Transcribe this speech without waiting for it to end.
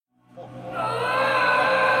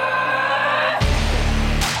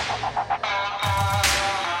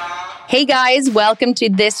Hey guys, welcome to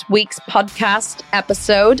this week's podcast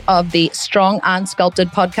episode of the Strong and Sculpted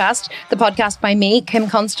podcast. The podcast by me, Kim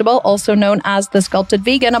Constable, also known as the Sculpted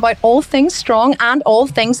Vegan, about all things strong and all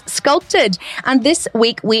things sculpted. And this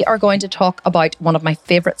week we are going to talk about one of my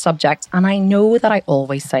favorite subjects. And I know that I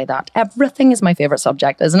always say that. Everything is my favorite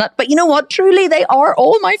subject, isn't it? But you know what? Truly, they are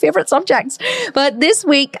all my favorite subjects. But this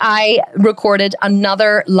week I recorded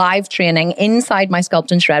another live training inside my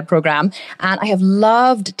Sculpt and Shred program. And I have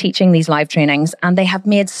loved teaching these live trainings, and they have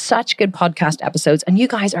made such good podcast episodes, and you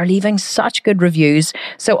guys are leaving such good reviews.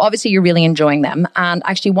 So obviously you're really enjoying them. And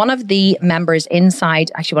actually one of the members inside,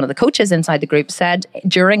 one of the coaches inside the group said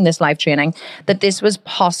during this live training that this was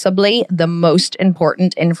possibly the most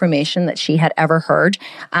important information that she had ever heard,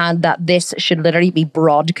 and that this should literally be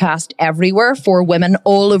broadcast everywhere for women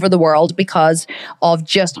all over the world because of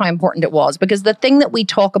just how important it was. Because the thing that we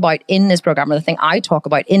talk about in this program, or the thing I talk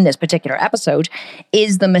about in this particular episode,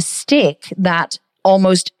 is the mistake that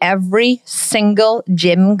almost every single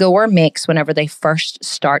gym goer makes whenever they first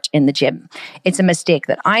start in the gym. It's a mistake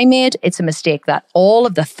that I made. It's a mistake that all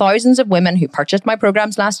of the thousands of women who purchased my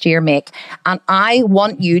programs last year make. And I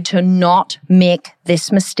want you to not make this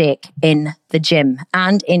mistake in the gym,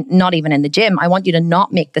 and not even in the gym. I want you to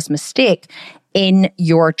not make this mistake in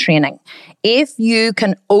your training. If you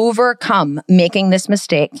can overcome making this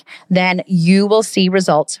mistake, then you will see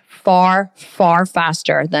results far, far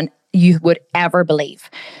faster than you would ever believe.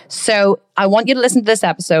 So I want you to listen to this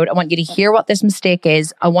episode. I want you to hear what this mistake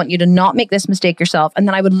is. I want you to not make this mistake yourself. And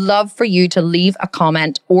then I would love for you to leave a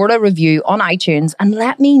comment or a review on iTunes and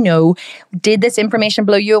let me know, did this information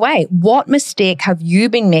blow you away? What mistake have you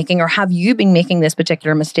been making, or have you been making this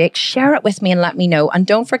particular mistake? Share it with me and let me know. And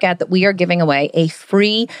don't forget that we are giving away a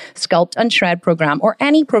free Sculpt and Shred program, or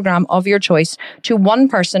any program of your choice, to one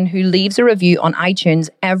person who leaves a review on iTunes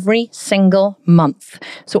every single month.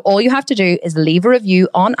 So all you have to do is leave a review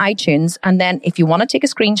on iTunes, and then if you want to take a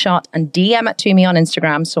screenshot and DM it to me on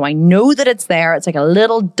Instagram so I know that it's there, it's like a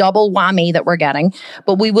little double whammy that we're getting.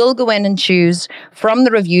 But we will go in and choose from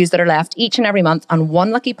the reviews that are left each and every month, and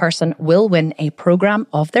one lucky person will win a program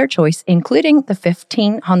of their choice, including the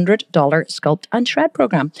 $1,500 Sculpt and Shred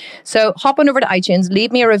program. So hop on over to iTunes,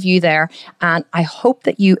 leave me a review there, and I hope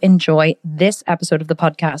that you enjoy this episode of the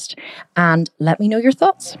podcast, and let me know your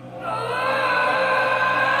thoughts.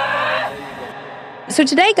 So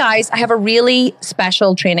today, guys, I have a really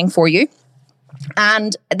special training for you.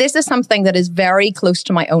 And this is something that is very close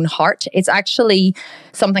to my own heart. It's actually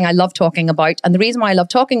something I love talking about. And the reason why I love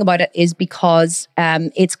talking about it is because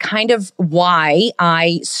it's kind of why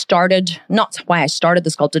not why I started the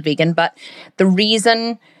Sculpted Vegan, but the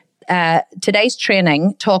reason today's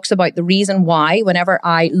training talks about the reason why, whenever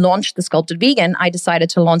I launched the Sculpted Vegan, I decided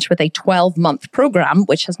to launch with a 12-month program,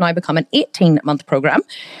 which has now become an 18-month program,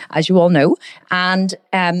 as you all know. And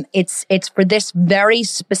it's for this very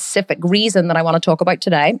specific reason that I want to talk about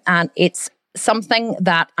today. And it's something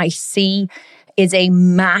that I see is a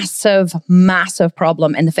massive, massive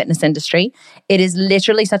problem in the fitness industry. It is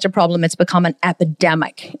literally such a problem. It's become an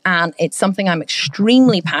epidemic, and it's something I'm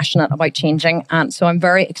extremely passionate about changing. And so I'm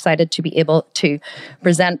very excited to be able to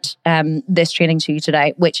present this training to you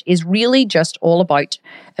today, which is really just all about,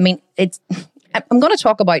 I'm going to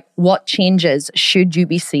talk about what changes should you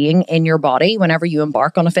be seeing in your body whenever you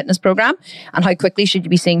embark on a fitness program, and how quickly should you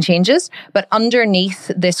be seeing changes. But underneath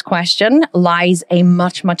this question lies a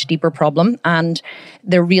much, much deeper problem. And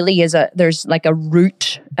there really is there's like a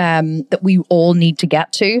root that we all need to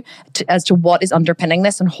get to as to what is underpinning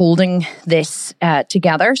this and holding this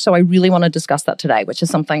together. So I really want to discuss that today, which is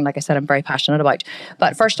something, like I said, I'm very passionate about.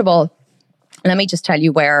 But first of all, let me just tell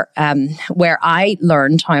you where I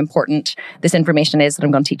learned how important this information is that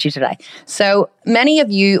I'm going to teach you today. So many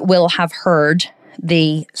of you will have heard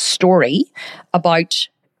the story about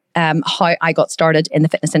how I got started in the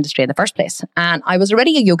fitness industry in the first place. And I was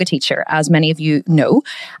already a yoga teacher, as many of you know.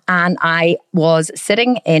 And I was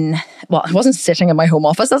I wasn't sitting in my home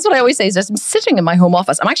office. That's what I always say, is I'm sitting in my home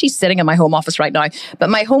office. I'm actually sitting in my home office right now. But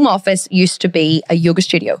my home office used to be a yoga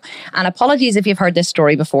studio. And apologies if you've heard this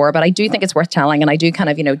story before, but I do think it's worth telling. And I do kind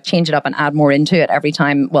of, change it up and add more into it every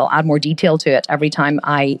time, add more detail to it every time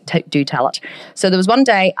I do tell it. So there was one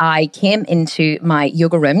day I came into my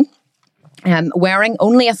yoga room wearing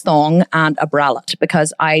only a thong and a bralette,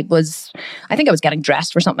 because I think I was getting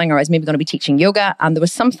dressed for something, or I was maybe going to be teaching yoga, and there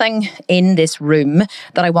was something in this room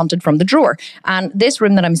that I wanted from the drawer. And this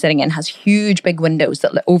room that I'm sitting in has huge big windows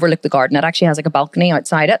that overlook the garden. It actually has like a balcony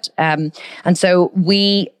outside it. And so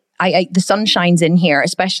the sun shines in here,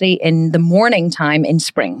 especially in the morning time in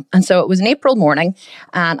spring. And so it was an April morning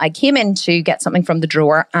and I came in to get something from the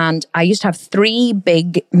drawer, and I used to have 3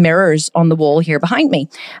 big mirrors on the wall here behind me.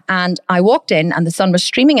 And I walked in and the sun was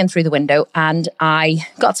streaming in through the window, and I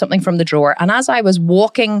got something from the drawer. And as I was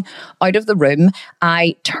walking out of the room,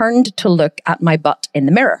 I turned to look at my butt in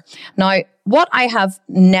the mirror. Now, what I have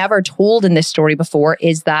never told in this story before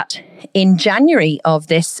is that in January of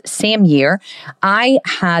this same year, I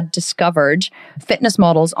had discovered fitness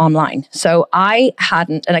models online. So I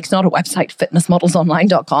hadn't, and it's not a website,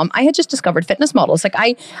 fitnessmodelsonline.com. I had just discovered fitness models. Like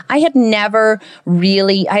I had never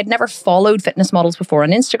followed fitness models before on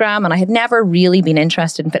Instagram, and I had never really been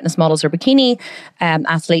interested in fitness models or bikini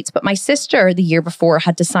athletes. But my sister the year before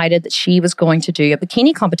had decided that she was going to do a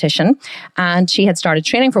bikini competition, and she had started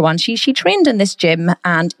training for one. She trained in this gym,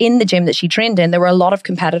 and in the gym that she trained in, there were a lot of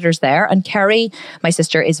competitors there. And Kerry, my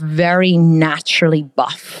sister, is very naturally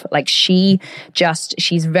buff. Like she's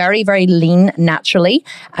very, very lean naturally.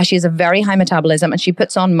 She has a very high metabolism, and she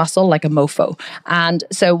puts on muscle like a mofo. And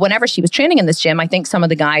so whenever she was training in this gym, I think some of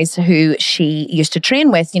the guys who she used to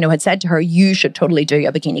train with, had said to her, you should totally do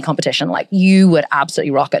a bikini competition. Like you would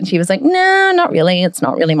absolutely rock it. And she was like, no, not really. It's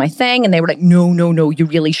not really my thing. And they were like, no, you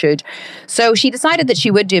really should. So she decided that she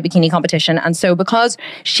would do a bikini competition. And so because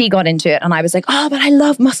she got into it, and I was like, oh, but I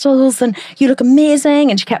love muscles and you look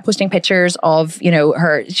amazing. And she kept posting pictures of,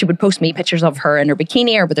 her, she would post me pictures of her in her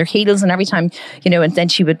bikini or with her heels. And every time, and then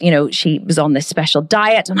she would, she was on this special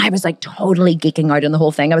diet, and I was like totally geeking out on the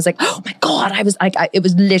whole thing. I was like, oh my God, I was like, it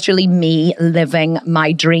was literally me living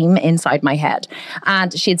my dream inside my head.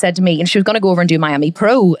 And she had said to me, and she was going to go over and do Miami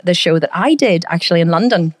Pro, the show that I did actually in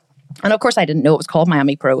London. And of course, I didn't know it was called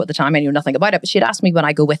Miami Pro at the time. I knew nothing about it, but she'd asked me would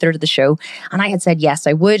I go with her to the show. And I had said, yes,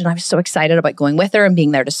 I would. And I was so excited about going with her and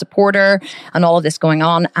being there to support her and all of this going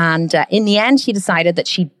on. And in the end, she decided that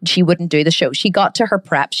she wouldn't do the show. She got to her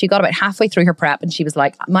prep. She got about halfway through her prep, and she was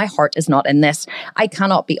like, my heart is not in this. I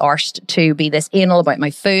cannot be arsed to be this anal about my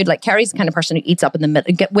food. Like Kerry's the kind of person who eats up in the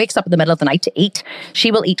middle, wakes up in the middle of the night to eat. She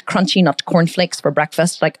will eat crunchy nut cornflakes for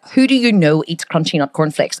breakfast. Like, who do you know eats crunchy nut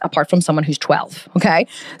cornflakes apart from someone who's 12? Okay.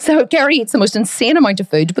 So Kerry eats the most insane amount of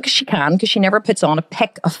food because she never puts on a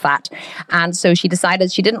pick of fat. And so she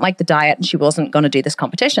decided she didn't like the diet and she wasn't going to do this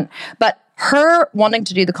competition. But her wanting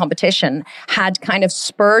to do the competition had kind of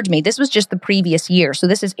spurred me. This was just the previous year. So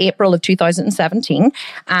this is April of 2017.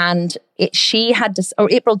 And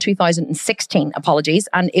April 2016, apologies.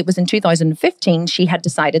 And it was in 2015, she had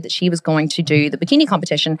decided that she was going to do the bikini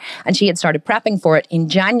competition, and she had started prepping for it in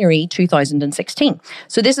January 2016.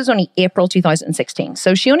 So this is only April 2016.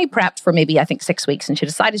 So she only prepped for maybe, I think, 6 weeks, and she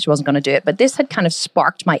decided she wasn't going to do it. But this had kind of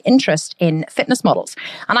sparked my interest in fitness models.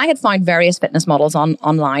 And I had found various fitness models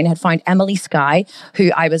online. I had found Emily Skye,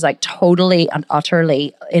 who I was like totally and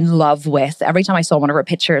utterly in love with. Every time I saw one of her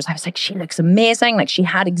pictures, I was like, she looks amazing. Like she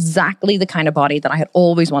had exactly the kind of body that I had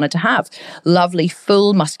always wanted to have. Lovely,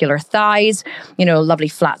 full, muscular thighs, lovely,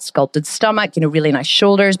 flat, sculpted stomach, really nice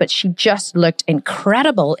shoulders, but she just looked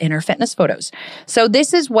incredible in her fitness photos. So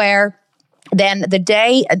this is where then the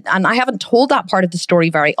day, and I haven't told that part of the story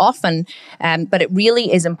very often, but it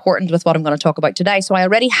really is important with what I'm going to talk about today. So I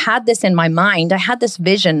already had this in my mind. I had this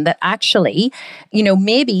vision that actually,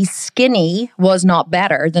 maybe skinny was not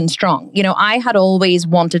better than strong. I had always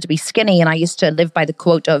wanted to be skinny, and I used to live by the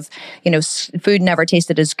quote of, food never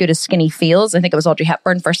tasted as good as skinny feels. I think it was Audrey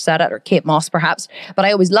Hepburn first said it, or Kate Moss perhaps, but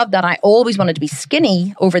I always loved that. I always wanted to be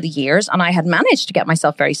skinny over the years, and I had managed to get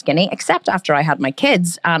myself very skinny, except after I had my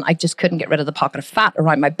kids, and I just couldn't get rid of the pocket of fat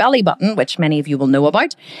around my belly button, which many of you will know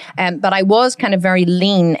about. But I was kind of very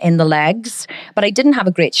lean in the legs, but I didn't have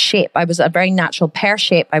a great shape. I was a very natural pear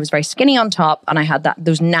shape. I was very skinny on top, and I had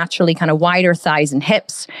those naturally kind of wider thighs and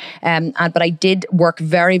hips. But I did work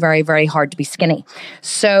very, very, very hard to be skinny.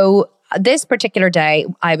 So this particular day,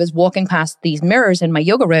 I was walking past these mirrors in my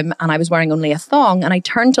yoga room, and I was wearing only a thong, and I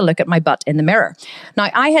turned to look at my butt in the mirror. Now,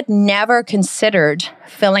 I had never considered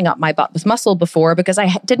filling up my butt with muscle before because I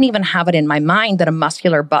didn't even have it in my mind that a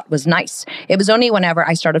muscular butt was nice. It was only whenever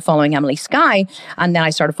I started following Emily Skye, and then I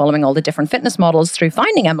started following all the different fitness models through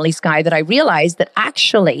finding Emily Skye, that I realized that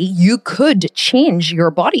actually you could change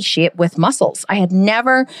your body shape with muscles. I had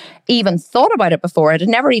never even thought about it before. It had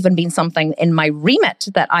never even been something in my remit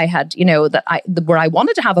that I had, where I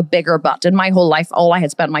wanted to have a bigger butt. In my whole life, all I had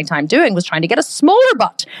spent my time doing was trying to get a smaller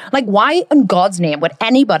butt. Like, why in God's name would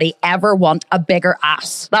anybody ever want a bigger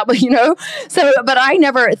ass? That was, So, but I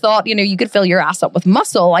never thought, you could fill your ass up with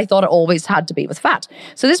muscle. I thought it always had to be with fat.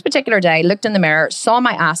 So this particular day, I looked in the mirror, saw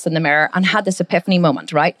my ass in the mirror, and had this epiphany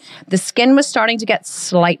moment, right? The skin was starting to get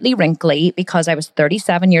slightly wrinkly because I was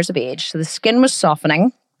 37 years of age. So the skin was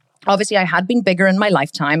softening. Obviously, I had been bigger in my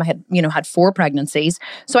lifetime. I had, had 4 pregnancies.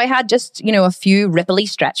 So I had just, a few ripply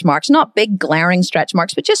stretch marks, not big glaring stretch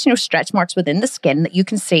marks, but just, stretch marks within the skin that you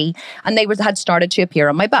can see. And they had started to appear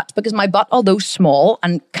on my butt because my butt, although small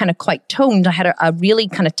and kind of quite toned, I had a really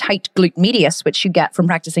kind of tight glute medius, which you get from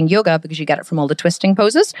practicing yoga because you get it from all the twisting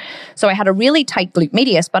poses. So I had a really tight glute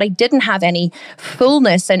medius, but I didn't have any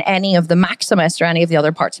fullness in any of the maximus or any of the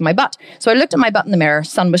other parts of my butt. So I looked at my butt in the mirror.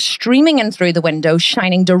 Sun was streaming in through the window,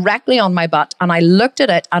 shining directly on my butt, and I looked at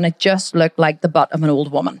it and it just looked like the butt of an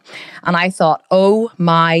old woman. And I thought, oh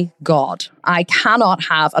my God, I cannot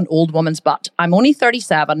have an old woman's butt. I'm only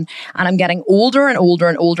 37 and I'm getting older and older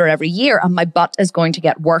and older every year, and my butt is going to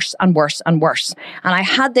get worse and worse and worse. And I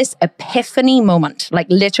had this epiphany moment, like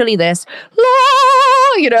literally this,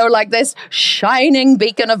 like this shining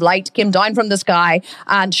beacon of light came down from the sky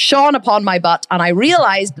and shone upon my butt. And I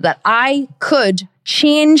realized that I could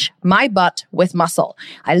change my butt with muscle.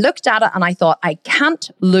 I looked at it and I thought, I can't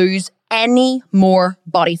lose any more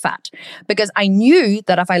body fat, because I knew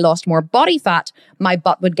that if I lost more body fat, my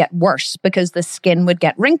butt would get worse because the skin would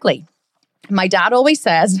get wrinkly. My dad always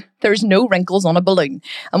says there's no wrinkles on a balloon.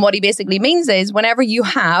 And what he basically means is whenever you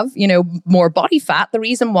have, more body fat, the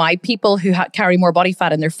reason why people who carry more body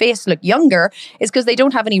fat in their face look younger is because they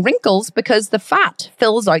don't have any wrinkles, because the fat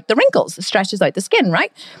fills out the wrinkles, stretches out the skin,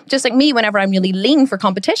 right? Just like me, whenever I'm really lean for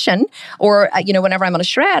competition, or, whenever I'm on a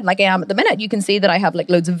shred, like I am at the minute, you can see that I have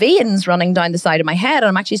like loads of veins running down the side of my head. And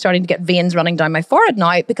I'm actually starting to get veins running down my forehead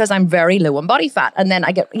now because I'm very low on body fat. And then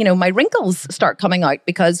I get, my wrinkles start coming out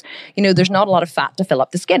because, there's not a lot of fat to fill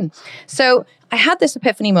up the skin. So I had this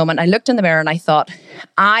epiphany moment. I looked in the mirror and I thought,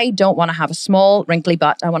 I don't want to have a small, wrinkly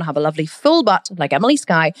butt. I want to have a lovely full butt like Emily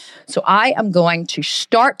Skye. So I am going to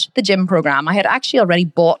start the gym program. I had actually already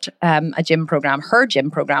bought a gym program, her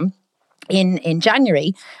gym program, in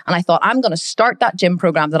January. And I thought, I'm going to start that gym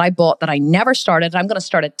program that I bought that I never started. I'm going to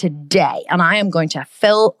start it today. And I am going to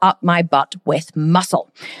fill up my butt with muscle.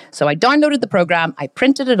 So I downloaded the program. I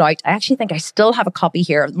printed it out. I actually think I still have a copy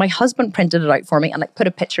here. My husband printed it out for me and put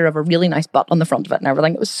a picture of a really nice butt on the front of it and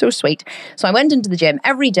everything. It was so sweet. So I went into the gym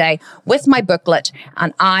every day with my booklet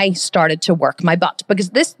and I started to work my butt, because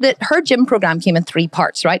her gym program came in 3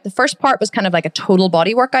 parts, right? The first part was kind of like a total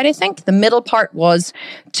body workout, I think. The middle part was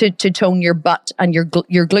to tone your butt and your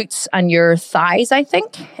glutes and your thighs, I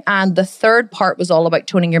think. And the third part was all about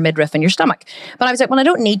toning your midriff and your stomach. But I was like, well, I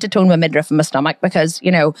don't need to tone my midriff and my stomach because,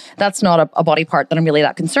 that's not a body part that I'm really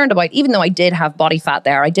that concerned about. Even though I did have body fat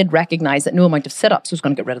there, I did recognize that no amount of sit-ups was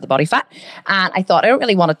going to get rid of the body fat. And I thought, I don't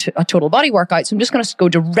really want a total body workout. So I'm just going to go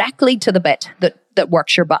directly to the bit that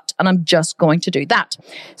works your butt. And I'm just going to do that.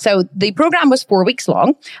 So the program was 4 weeks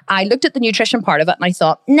long. I looked at the nutrition part of it and I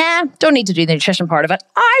thought, nah, don't need to do the nutrition part of it.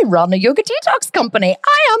 I run a yoga detox company.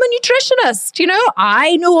 I am a nutritionist.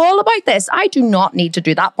 I know all about this. I do not need to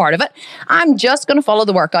do that part of it. I'm just going to follow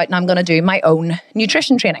the workout and I'm going to do my own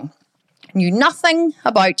nutrition training. Knew nothing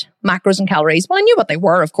about macros and calories. Well, I knew what they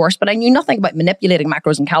were, of course, but I knew nothing about manipulating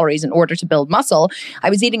macros and calories in order to build muscle.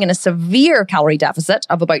 I was eating in a severe calorie deficit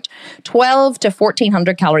of about 12 to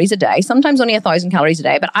 1,400 calories a day, sometimes only 1,000 calories a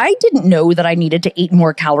day. But I didn't know that I needed to eat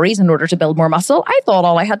more calories in order to build more muscle. I thought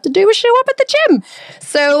all I had to do was show up at the gym.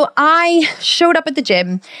 So I showed up at the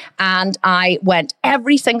gym and I went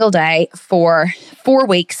every single day for 4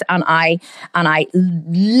 weeks, and I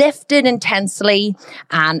lifted intensely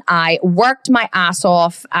and I worked my ass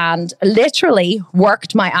off, and literally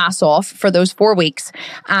worked my ass off for those 4 weeks.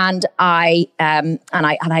 And I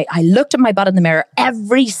looked at my butt in the mirror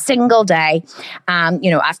every single day. And,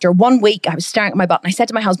 after 1 week, I was staring at my butt and I said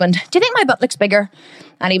to my husband, do you think my butt looks bigger?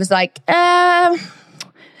 And he was like,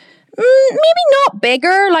 maybe not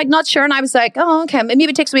bigger, not sure. And I was like, oh, okay, maybe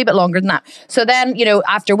it takes a wee bit longer than that. So then,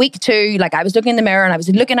 after week 2, I was looking in the mirror and I was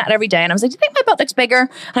looking at it every day and I was like, do you think my butt looks bigger?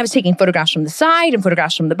 And I was taking photographs from the side and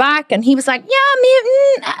photographs from the back. And he was like, yeah,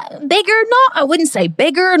 maybe bigger, I wouldn't say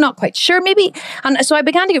bigger, not quite sure, maybe. And so I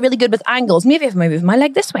began to get really good with angles. Maybe if I move my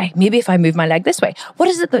leg this way, maybe if I move my leg this way. What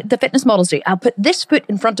is it the fitness models do? I'll put this foot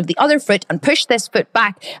in front of the other foot and push this foot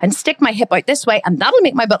back and stick my hip out this way, and that'll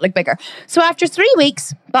make my butt look bigger. So after 3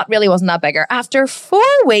 weeks, butt really wasn't that bigger. After 4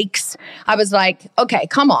 weeks, I was like, okay,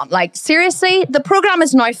 come on. Seriously, the program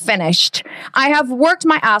is now finished. I have worked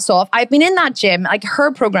my ass off. I've been in that gym.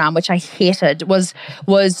 Her program, which I hated, was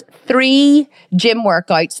 3 gym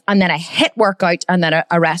workouts and then a HIIT workout and then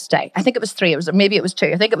a rest day. I think it was 3. Maybe it was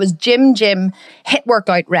 2. I think it was gym, HIIT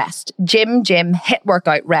workout, rest. Gym, HIIT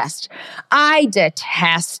workout, rest. I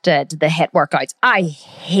detested the HIIT workouts. I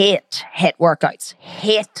hate HIIT workouts.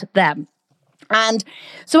 Hate them. And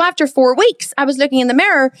so after 4 weeks, I was looking in the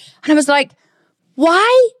mirror and I was like,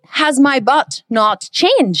 why has my butt not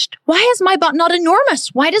changed? Why is my butt not enormous?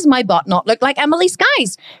 Why does my butt not look like Emily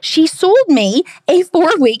Skye's? She sold me a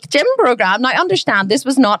 4-week gym program. Now, understand, this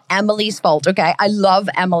was not Emily's fault, okay? I love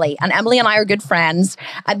Emily, and Emily and I are good friends.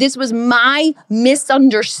 This was my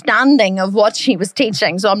misunderstanding of what she was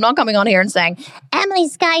teaching. So I'm not coming on here and saying, Emily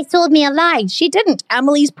Skye told me a lie. She didn't.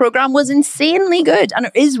 Emily's program was insanely good, and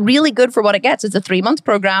it is really good for what it gets. It's a 3-month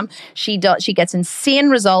program. She gets insane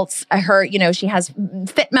results. She has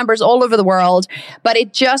fit members all over the world, but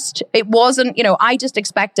it wasn't, I just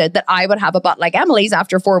expected that I would have a butt like Emily's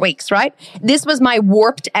after 4 weeks, right? This was my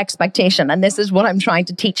warped expectation, and this is what I'm trying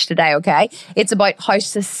to teach today, okay? It's about how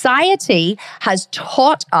society has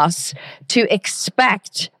taught us to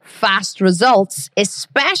expect fast results,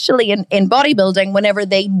 especially in bodybuilding, whenever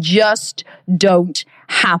they just don't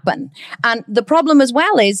happen. And the problem as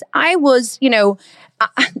well is I was,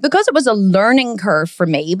 because it was a learning curve for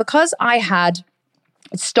me, because I had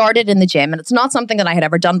started in the gym, and it's not something that I had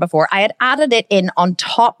ever done before. I had added it in on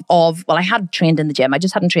top of, I had trained in the gym. I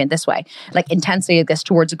just hadn't trained this way, like intensely, I guess,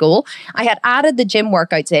 towards a goal. I had added the gym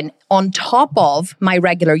workouts in on top of my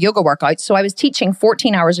regular yoga workouts. So I was teaching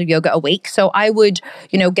 14 hours of yoga a week. So I would,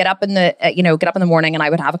 get up in the morning, and I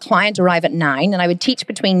would have a client arrive at 9, and I would teach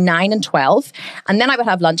between 9 and 12. And then I would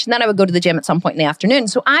have lunch, and then I would go to the gym at some point in the afternoon.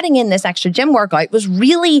 So adding in this extra gym workout was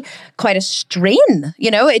really quite a strain.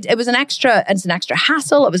 It was an extra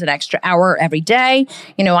hassle. It was an extra hour every day.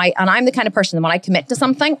 I'm the kind of person that when I commit to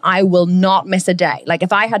something, I will not miss a day. Like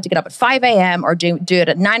if I had to get up at 5 a.m. or do it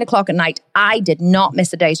at 9 o'clock at night, I did not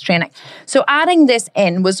miss a day's training. So adding this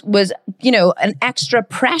in was an extra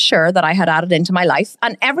pressure that I had added into my life.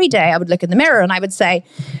 And every day I would look in the mirror and I would say,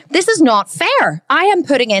 this is not fair. I am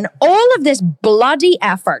putting in all of this bloody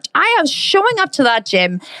effort. I am showing up to that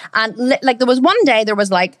gym, and there was one day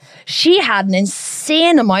she had an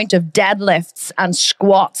insane amount of deadlifts and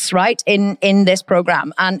squats, right, in this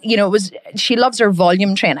program. And, she loves her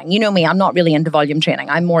volume training. You know me, I'm not really into volume training.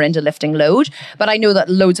 I'm more into lifting load, but I know that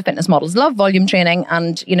loads of fitness models love volume training,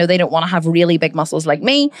 and, they don't want to have really big muscles like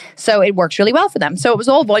me. So it works really well for them. So it was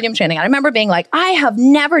all volume training. And I remember being like, I have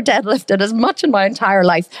never deadlifted as much in my entire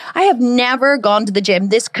life. I have never gone to the gym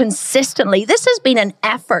this consistently. This has been an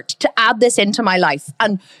effort to add this into my life.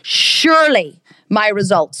 And surely my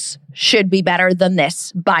results should be better than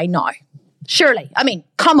this by now. Surely. I mean,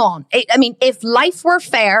 come on. If life were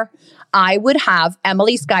fair, I would have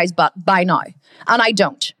Emily Skye's butt by now. And I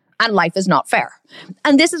don't. And life is not fair.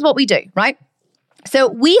 And this is what we do, right? So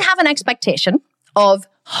we have an expectation of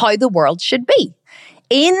how the world should be.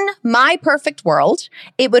 In my perfect world,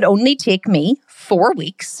 it would only take me 4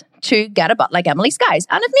 weeks to get a butt like Emily Skye's.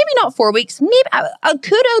 And if maybe not 4 weeks, maybe I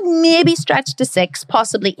could have maybe stretched to 6,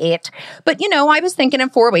 possibly 8. But, I was thinking in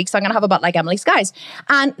 4 weeks, I'm going to have a butt like Emily Skye's.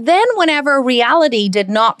 And then whenever reality did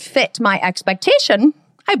not fit my expectation,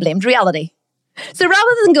 I blamed reality. So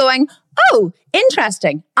rather than going, oh,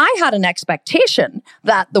 interesting, I had an expectation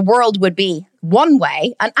that the world would be one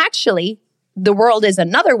way, and actually the world is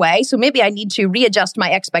another way. So maybe I need to readjust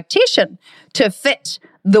my expectation to fit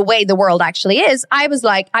the way the world actually is. I was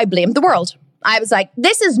like, I blamed the world. I was like,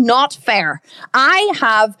 this is not fair. I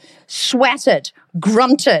have sweated,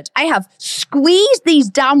 grunted. I have squeezed these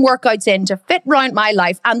damn workouts in to fit around my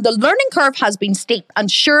life, and the learning curve has been steep,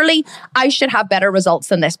 and surely I should have better results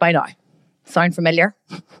than this by now. Sound familiar?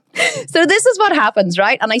 So this is what happens,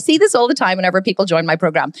 right? And I see this all the time whenever people join my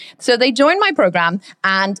program. So they join my program,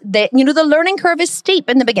 and the learning curve is steep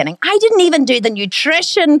in the beginning. I didn't even do the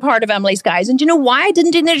nutrition part of Emily Skye's. And do you know why I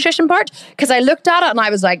didn't do the nutrition part? Because I looked at it and I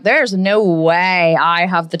was like, there's no way I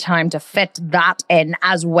have the time to fit that in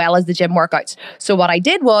as well as the gym workouts. So what I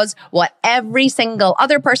did was what every single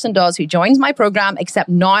other person does who joins my program, except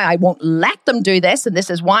now I won't let them do this. And this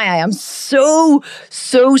is why I am so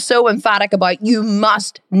emphatic about you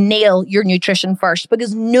must nail your nutrition first,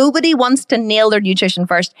 because nobody wants to nail their nutrition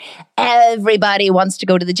first. Everybody wants to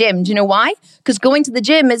go to the gym. Do you know why? Because going to the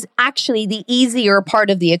gym is actually the easier part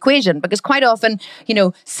of the equation, because quite often,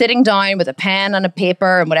 sitting down with a pen and a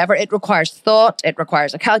paper and whatever, it requires thought, it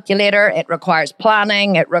requires a calculator, it requires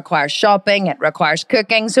planning, it requires shopping, it requires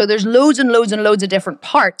cooking. So there's loads and loads and loads of different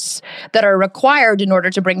parts that are required in order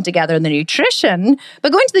to bring together the nutrition.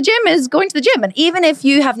 But going to the gym is going to the gym. And even if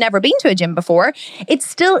you have never been to a gym before, it's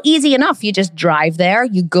still easy enough. You just drive there,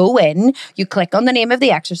 you go in, you click on the name of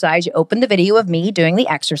the exercise, you open the video of me doing the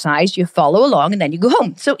exercise, you follow along, and then you go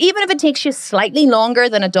home. So even if it takes you slightly longer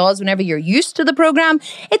than it does whenever you're used to the program,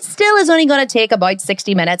 it still is only going to take about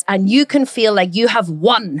 60 minutes, and you can feel like you have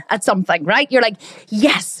won at something, right? You're like,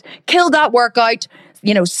 yes, killed that workout,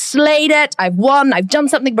 slayed it, I've won, I've done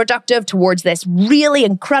something productive towards this really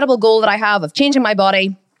incredible goal that I have of changing my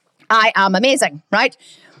body. I am amazing, right?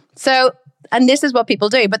 So, and this is what people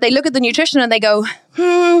do, but they look at the nutrition and they go,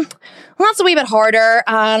 well, that's a wee bit harder.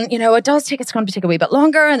 And, it's going to take a wee bit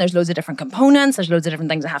longer. And there's loads of different components. There's loads of different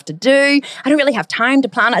things I have to do. I don't really have time to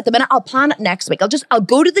plan it at the minute. I'll plan it next week. I'll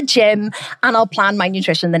go to the gym and I'll plan my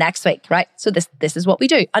nutrition the next week, right? So this is what we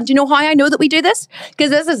do. And do you know how I know that we do this?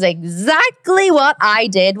 Because this is exactly what I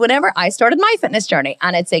did whenever I started my fitness journey.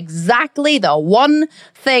 And it's exactly the one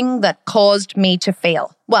thing that caused me to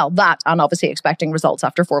fail. Well, that and obviously expecting results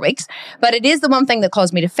after 4 weeks. But it is the one thing that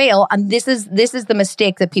caused me to fail. And this is the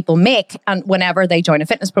mistake that people make and whenever they join a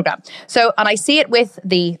fitness program. So, and I see it with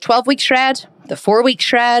the 12-week shred, the 4-week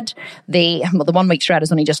shred, the 1-week shred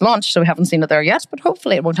is only just launched, so we haven't seen it there yet, but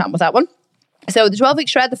hopefully it won't happen with that one. So the 12-week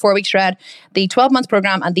shred, the 4-week shred, the 12-month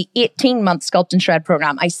program, and the 18-month sculpt and shred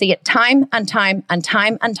program. I see it time and time and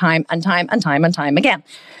time and time and time and time and time again.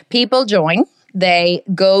 People join. They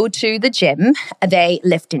go to the gym, they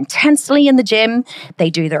lift intensely in the gym, they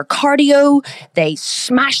do their cardio, they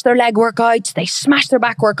smash their leg workouts, they smash their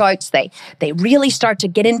back workouts, they really start to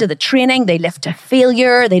get into the training, they lift to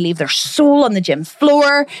failure, they leave their soul on the gym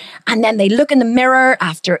floor, and then they look in the mirror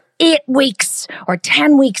after 8 weeks or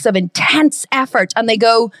 10 weeks of intense effort and they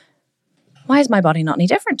go, why is my body not any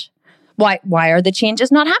different? Why are the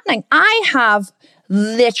changes not happening? I have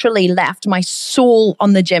literally left my soul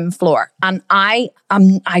on the gym floor and I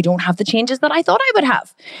don't have the changes that I thought I would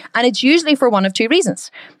have. And it's usually for one of two reasons.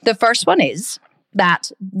 The first one is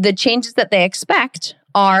that the changes that they expect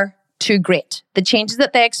are too great. The changes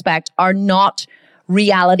that they expect are not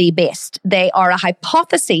reality-based. They are a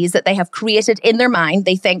hypothesis that they have created in their mind.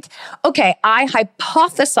 They think, okay, I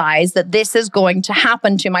hypothesize that this is going to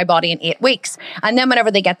happen to my body in 8 weeks. And then whenever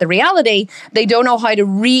they get the reality, they don't know how to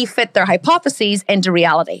refit their hypotheses into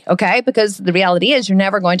reality, okay? Because the reality is you're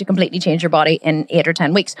never going to completely change your body in 8 or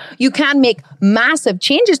 10 weeks. You can make massive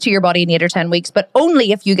changes to your body in 8 or 10 weeks, but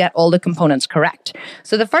only if you get all the components correct.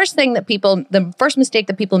 So the first mistake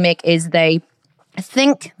that people make is they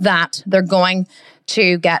think that they're going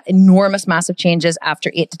to get enormous, massive changes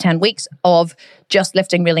after 8 to 10 weeks of just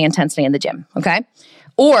lifting really intensely in the gym, okay?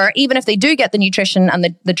 Or even if they do get the nutrition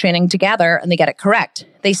and the training together and they get it correct,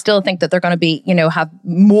 they still think that they're going to be, have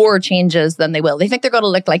more changes than they will. They think they're going to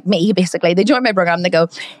look like me, basically. They join my program and they go,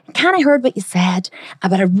 I heard what you said,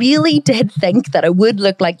 but I really did think that I would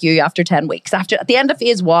look like you after 10 weeks. At the end of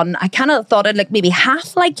phase 1, I kind of thought I'd look maybe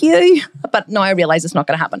half like you, but now I realize it's not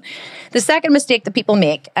going to happen. The second mistake that people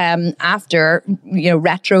make after,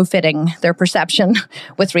 retrofitting their perception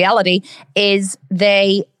with reality is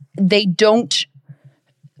they don't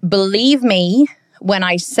believe me when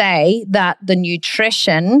I say that the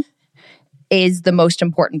nutrition is the most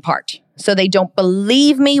important part. So they don't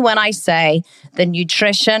believe me when I say the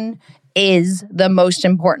nutrition is the most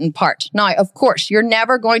important part. Now, of course, you're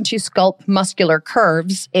never going to sculpt muscular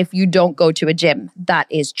curves if you don't go to a gym. That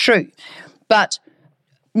is true. But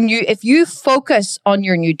if you focus on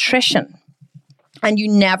your nutrition and you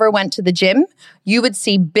never went to the gym, you would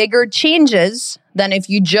see bigger changes than if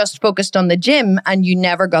you just focused on the gym and you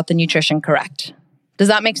never got the nutrition correct. Does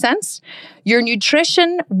that make sense? Your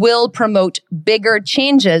nutrition will promote bigger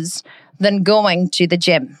changes than going to the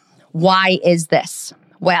gym. Why is this?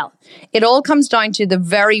 Well, it all comes down to the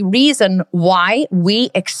very reason why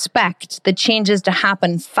we expect the changes to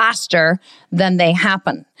happen faster than they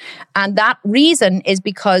happen. And that reason is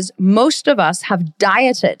because most of us have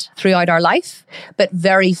dieted throughout our life, but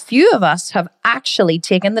very few of us have actually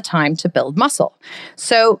taken the time to build muscle.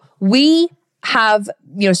 So we have,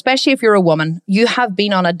 especially if you're a woman, you have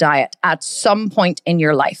been on a diet at some point in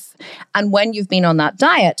your life. And when you've been on that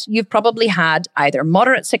diet, you've probably had either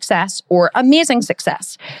moderate success or amazing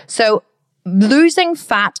success. So losing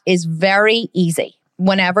fat is very easy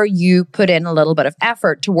whenever you put in a little bit of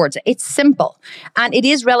effort towards it. It's simple and it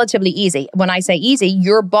is relatively easy. When I say easy,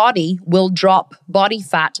 your body will drop body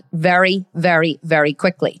fat very, very, very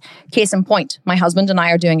quickly. Case in point, my husband and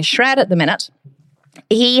I are doing a shred at the minute.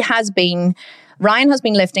 Ryan has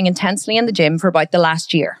been lifting intensely in the gym for about the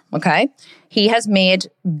last year, okay? He has made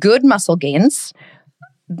good muscle gains.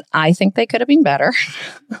 I think they could have been better,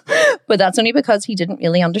 but that's only because he didn't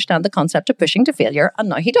really understand the concept of pushing to failure, and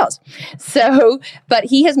now he does. But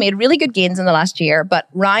he has made really good gains in the last year, but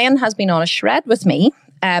Ryan has been on a shred with me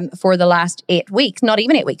for the last 8 weeks, not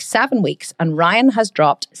even 8 weeks, 7 weeks. And Ryan has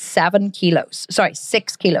dropped 6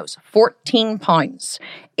 kilos, 14 pounds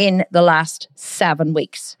in the last 7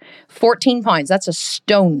 weeks. 14 pounds, that's a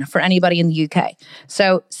stone for anybody in the UK.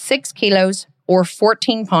 So 6 kilos, or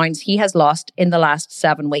 14 pounds he has lost in the last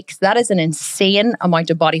 7 weeks. That is an insane amount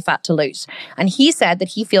of body fat to lose. And he said that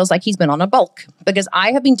he feels like he's been on a bulk because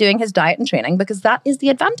I have been doing his diet and training, because that is the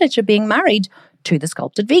advantage of being married to the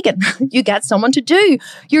Sculpted Vegan. You get someone to do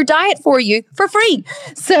your diet for you for free.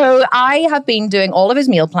 So I have been doing all of his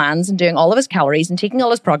meal plans and doing all of his calories and taking all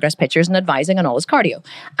his progress pictures and advising on all his cardio.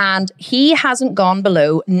 And he hasn't gone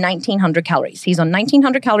below 1900 calories. He's on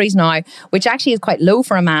 1900 calories now, which actually is quite low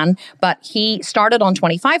for a man, but he started on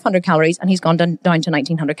 2500 calories and he's gone down to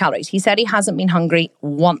 1900 calories. He said he hasn't been hungry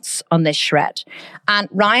once on this shred. And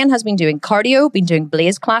Ryan has been doing cardio, been doing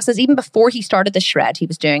Blaze classes. Even before he started the shred, he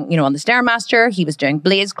was doing, on the Stairmaster, he was doing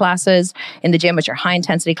Blaze classes in the gym, which are high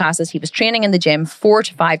intensity classes. He was training in the gym 4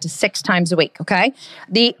 to 5 to 6 times a week, okay?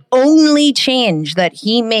 The only change that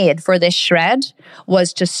he made for this shred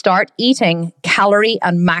was to start eating calorie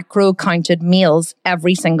and macro counted meals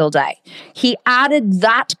every single day. He added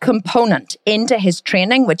that component into his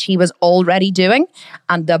training, which he was already doing,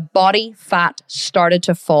 and the body fat started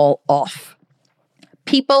to fall off.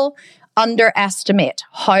 People underestimate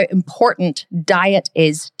how important diet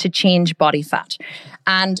is to change body fat.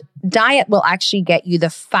 And diet will actually get you the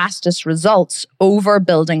fastest results over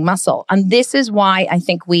building muscle. And this is why I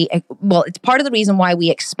think it's part of the reason why we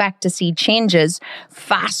expect to see changes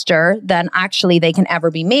faster than actually they can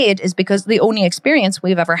ever be made, is because the only experience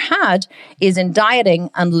we've ever had is in dieting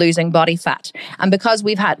and losing body fat. And because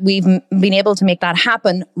we've been able to make that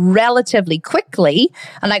happen relatively quickly,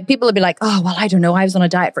 and like people will be like, oh, well, I don't know, I was on a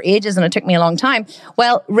diet for ages and it took me a long time.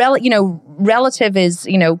 Well, relative is,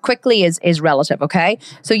 quickly is relative, okay?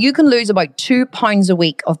 So you can lose about 2 pounds a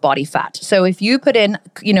week of body fat. So if you put in,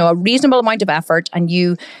 a reasonable amount of effort and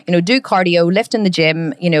you do cardio, lift in the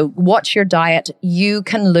gym, watch your diet, you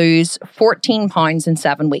can lose 14 pounds in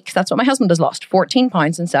 7 weeks. That's what my husband has lost, 14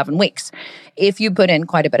 pounds in 7 weeks, if you put in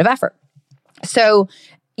quite a bit of effort. So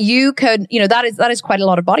you could, that is quite a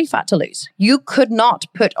lot of body fat to lose. You could not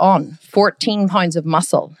put on 14 pounds of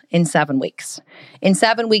muscle in 7 weeks. In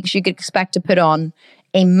 7 weeks, you could expect to put on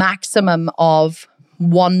a maximum of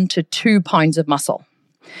 1 to 2 pounds of muscle.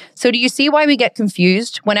 So do you see why we get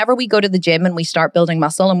confused whenever we go to the gym and we start building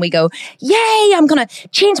muscle and we go, yay, I'm going to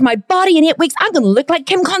change my body in 8 weeks. I'm going to look like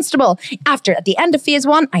Kim Constable. At the end of phase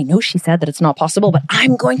 1, I know she said that it's not possible, but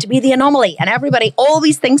I'm going to be the anomaly. And everybody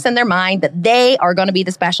always thinks in their mind that they are going to be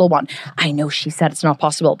the special one. I know she said it's not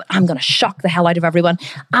possible, but I'm going to shock the hell out of everyone.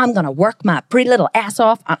 I'm going to work my pretty little ass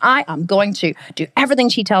off and I am going to do everything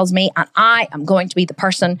she tells me and I am going to be the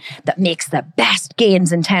person that makes the best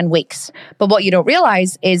gains in 10 weeks. But what you don't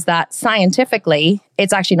realize is that scientifically,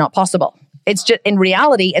 it's actually not possible. It's just, in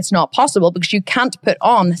reality, it's not possible because you can't put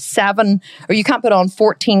on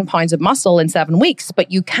 14 pounds of muscle in 7 weeks,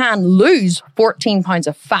 but you can lose 14 pounds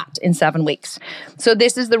of fat in 7 weeks. So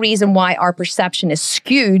this is the reason why our perception is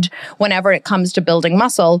skewed whenever it comes to building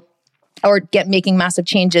muscle or making massive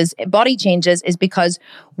changes, body changes, is because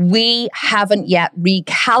we haven't yet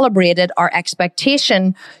recalibrated our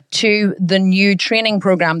expectation to the new training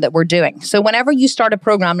program that we're doing. So whenever you start a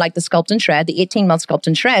program like the Sculpt and Shred, the 18-month Sculpt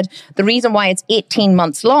and Shred, the reason why it's 18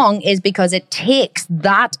 months long is because it takes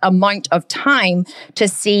that amount of time to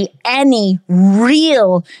see any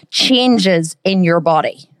real changes in your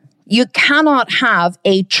body. You cannot have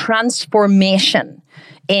a transformation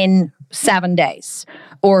in 7 days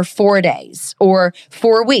or 4 days or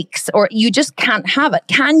 4 weeks, or you just can't have it.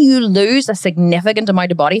 Can you lose a significant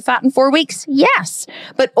amount of body fat in 4 weeks? Yes.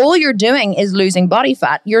 But all you're doing is losing body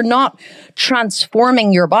fat. You're not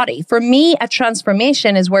transforming your body. For me, a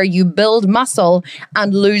transformation is where you build muscle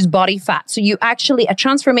and lose body fat. So a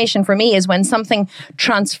transformation for me is when something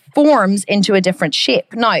transforms into a different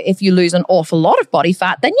shape. Now, if you lose an awful lot of body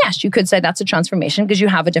fat, then yes, you could say that's a transformation because you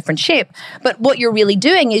have a different shape. But what you're really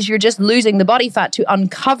doing is you're just losing the body fat to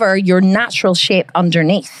uncover your natural shape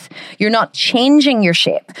underneath. You're not changing your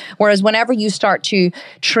shape. Whereas whenever you start to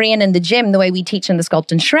train in the gym, the way we teach in the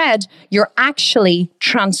Sculpt and Shred, you're actually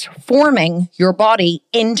transforming your body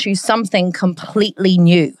into something completely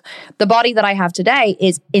new. The body that I have today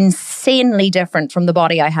is insanely different from the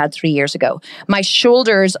body I had 3 years ago. My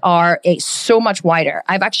shoulders are so much wider.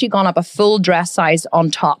 I've actually gone up a full dress size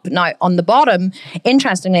on top. Now, on the bottom,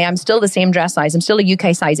 interestingly, I'm still the same dress size. I'm still a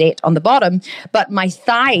UK size 8 on the bottom, but my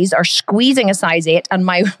thighs are squeezing a size 8 and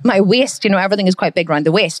my waist, everything is quite big around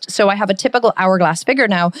the waist. So I have a typical hourglass figure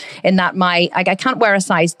now in that I can't wear a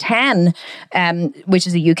size 10, which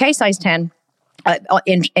is a UK size 10.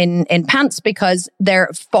 in pants because they're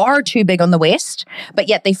far too big on the waist, but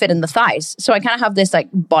yet they fit in the thighs. So I kind of have this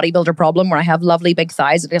like bodybuilder problem where I have lovely big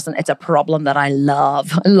thighs. It's a problem that I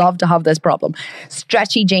love. I love to have this problem.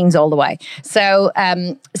 Stretchy jeans all the way. So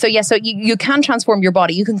you can transform your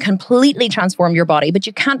body. You can completely transform your body, but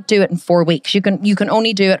you can't do it in 4 weeks. You can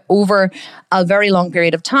only do it over a very long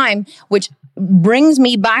period of time, which allows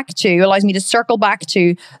me to circle back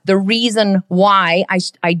to the reason why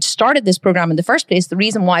I started this program in the first place. The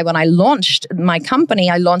reason why when I launched my company,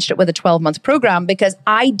 I launched it with a 12-month program because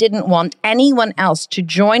I didn't want anyone else to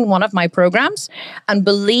join one of my programs and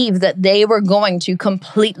believe that they were going to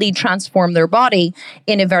completely transform their body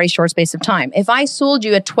in a very short space of time. If I sold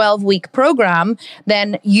you a 12-week program,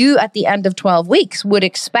 then you at the end of 12 weeks would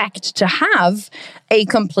expect to have a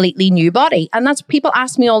completely new body. And that's, people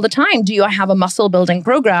ask me all the time, do I have a muscle building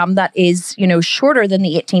program that is, shorter than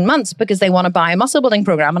the 18 months because they want to buy a muscle building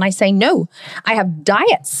program? And I say, no, I have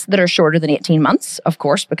diets that are shorter than 18 months, of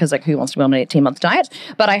course, because like who wants to be on an 18-month diet?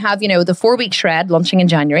 But I have, the 4-week shred launching in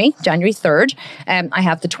January 3rd. I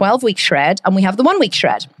have the 12-week shred and we have the 1-week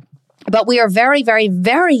shred. But we are very, very,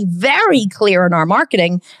 very, very clear in our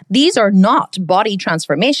marketing. These are not body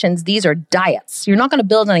transformations. These are diets. You're not going to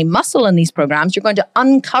build any muscle in these programs. You're going to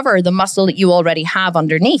uncover the muscle that you already have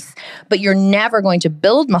underneath, but you're never going to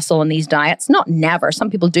build muscle in these diets. Not never. Some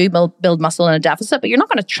people do build muscle in a deficit, but you're not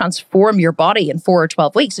going to transform your body in 4 or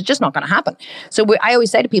 12 weeks. It's just not going to happen. So I always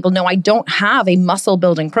say to people, no, I don't have a muscle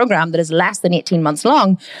building program that is less than 18 months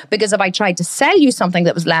long, because if I tried to sell you something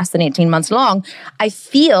that was less than 18 months long, I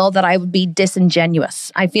feel that I would be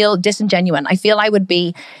disingenuous. I feel disingenuine. I feel I would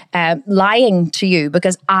be lying to you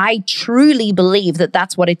because I truly believe that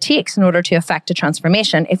that's what it takes in order to affect a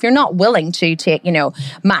transformation. If you're not willing to take,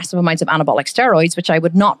 massive amounts of anabolic steroids, which I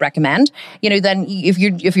would not recommend, then if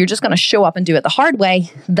you're just going to show up and do it the hard way,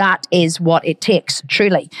 that is what it takes,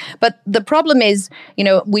 truly. But the problem is,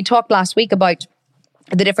 we talked last week about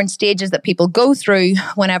the different stages that people go through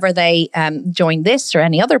whenever they join this or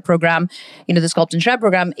any other program, the Sculpt and Shred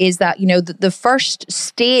program, is that, the first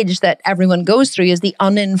stage that everyone goes through is the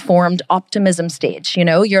uninformed optimism stage.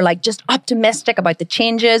 You're like just optimistic about the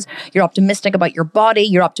changes. You're optimistic about your body.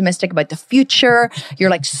 You're optimistic about the future. You're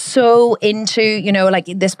like so into, like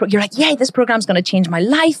this, you're like, yay, this program's going to change my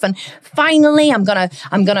life. And finally, I'm going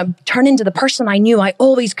to turn into the person I knew I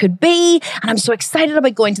always could be. And I'm so excited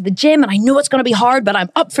about going to the gym, and I know it's going to be hard, but I'm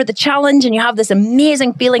up for the challenge. And you have this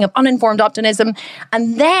amazing feeling of uninformed optimism.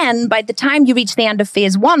 And then by the time you reach the end of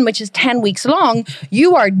phase 1, which is 10 weeks long,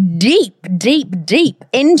 you are deep, deep, deep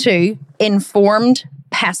into informed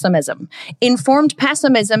pessimism. Informed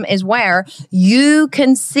pessimism is where you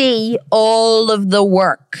can see all of the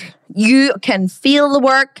work. You can feel the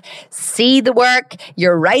work, see the work.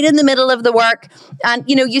 You're right in the middle of the work. And,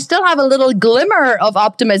 you still have a little glimmer of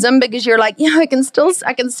optimism because you're like, I can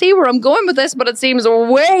see where I'm going with this, but it seems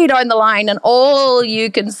way down the line. And all you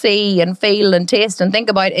can see and feel and taste and think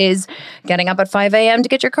about is getting up at 5 a.m. to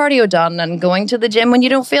get your cardio done and going to the gym when you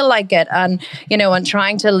don't feel like it. And, and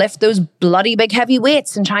trying to lift those bloody big heavy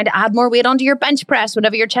weights and trying to add more weight onto your bench press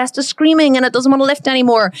whenever your chest is screaming and it doesn't want to lift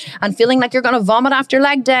anymore, and feeling like you're going to vomit after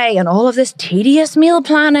leg day, and all of this tedious meal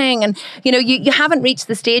planning. And, you haven't reached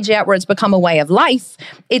the stage yet where it's become a way of life.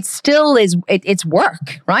 It still is, it's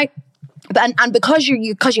work, right? And because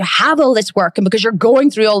you have all this work, and because you're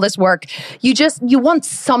going through all this work, you want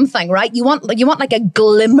something, right? You want like a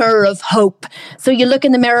glimmer of hope. So you look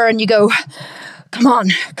in the mirror and you go, come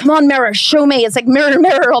on, mirror, show me. It's like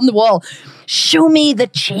mirror on the wall. Show me the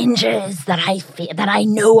changes that I feel, that I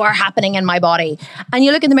know are happening in my body. And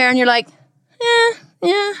you look in the mirror and you're like,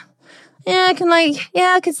 yeah,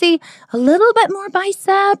 I can see a little bit more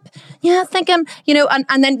bicep. Yeah, I think I'm,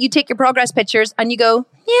 and then you take your progress pictures and you go,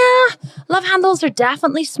 yeah, love handles are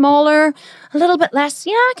definitely smaller, a little bit less.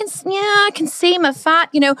 I can see my fat,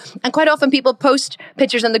 and quite often people post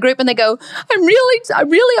pictures in the group and they go, I'm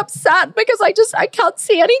really upset because I can't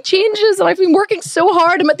see any changes, and I've been working so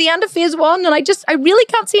hard. I'm at the end of phase 1 and I really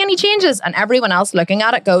can't see any changes. And everyone else looking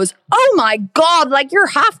at it goes, oh my God, like you're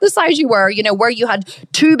half the size you were, where you had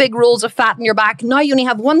 2 big rolls of fat in your back. Now you only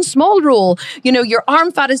have 1 small roll. Your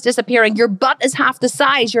arm fat is disappearing. Your butt is half the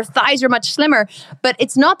size. Your thighs are much slimmer. But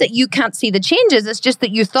it's not that you can't see the changes. It's just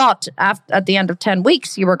that you thought at the end of 10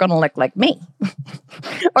 weeks you were going to look like me.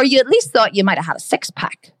 Or you at least thought you might have had a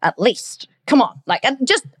 6-pack, at least. Come on, like, and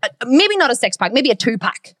just maybe not a 6-pack, maybe a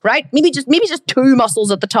 2-pack, right? Maybe just 2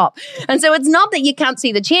 muscles at the top. And so it's not that you can't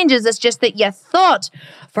see the changes. It's just that you thought,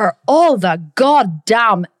 for all the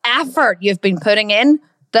goddamn effort you've been putting in,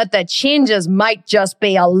 that the changes might just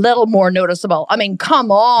be a little more noticeable. I mean,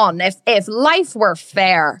 come on. If life were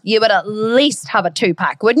fair, you would at least have a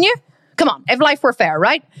 2-pack, wouldn't you? Come on, if life were fair,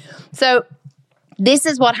 right? So this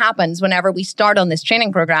is what happens whenever we start on this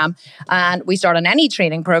training program, and we start on any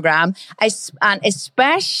training program, and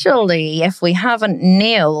especially if we haven't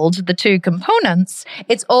nailed the 2 components,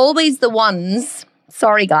 it's always the ones...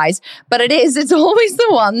 Sorry, guys, but it's always the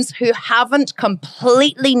ones who haven't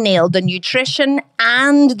completely nailed the nutrition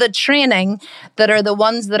and the training that are the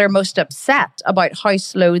ones that are most upset about how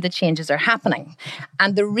slow the changes are happening.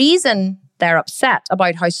 And the reason they're upset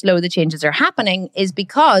about how slow the changes are happening is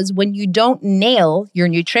because when you don't nail your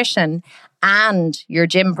nutrition and your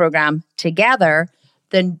gym program together,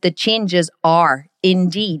 then the changes are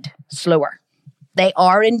indeed slower. They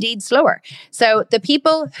are indeed slower. So the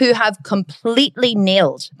people who have completely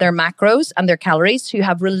nailed their macros and their calories, who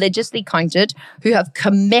have religiously counted, who have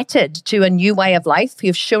committed to a new way of life, who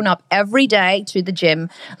have shown up every day to the gym,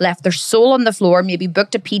 left their soul on the floor, maybe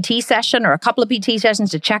booked a PT session or a couple of PT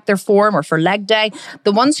sessions to check their form or for leg day,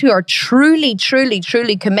 the ones who are truly, truly,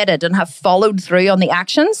 truly committed and have followed through on the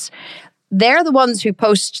actions, they're the ones who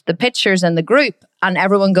post the pictures in the group and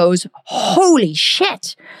everyone goes, holy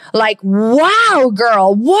shit, like, wow,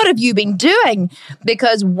 girl, what have you been doing?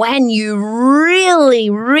 Because when you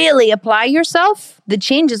really, really apply yourself, the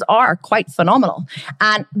changes are quite phenomenal.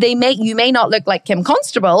 And you may not look like Kim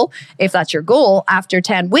Constable, if that's your goal, after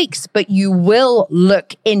 10 weeks, but you will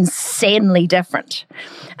look insanely different.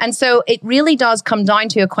 And so it really does come down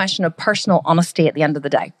to a question of personal honesty at the end of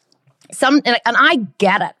the day. And I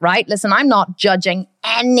get it, right? Listen, I'm not judging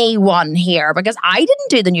anyone here because I didn't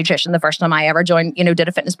do the nutrition the first time I ever joined, did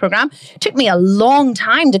a fitness program. It took me a long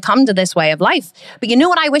time to come to this way of life. But you know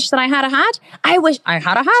what I wish that I had had? I wish that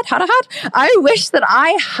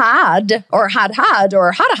I had, or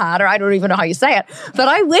I don't even know how you say it, but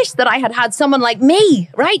I wish that I had someone like me,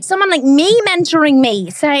 right? Someone like me mentoring me,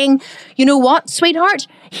 saying, you know what, sweetheart,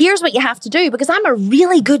 here's what you have to do, because I'm a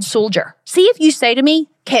really good soldier. See, if you say to me,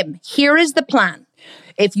 Kim, here is the plan.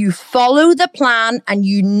 If you follow the plan and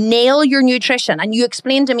you nail your nutrition and you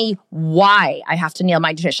explain to me why I have to nail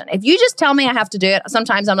my nutrition. If you just tell me I have to do it,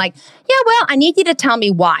 sometimes I'm like, yeah, well, I need you to tell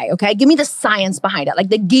me why, okay? Give me the science behind it. Like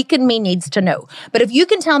the geek in me needs to know. But if you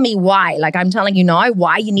can tell me why, like I'm telling you now,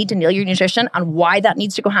 why you need to nail your nutrition and why that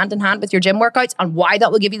needs to go hand in hand with your gym workouts and why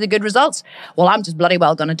that will give you the good results, well, I'm just bloody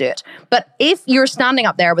well going to do it. But if you're standing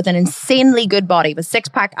up there with an insanely good body, with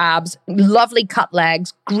 6-pack abs, lovely cut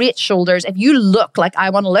legs, great shoulders, if you look like I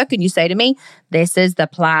want to look and you say to me, this is the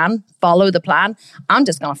plan, follow the plan, I'm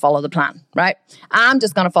just going to follow the plan, right? I'm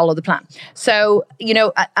just going to follow the plan. So,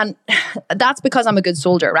 and that's because I'm a good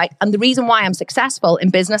soldier, right? And the reason why I'm successful in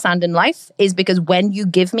business and in life is because when you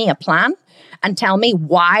give me a plan and tell me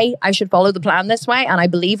why I should follow the plan this way, and I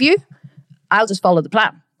believe you, I'll just follow the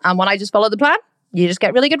plan. And when I just follow the plan, you just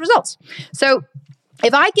get really good results. So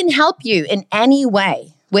if I can help you in any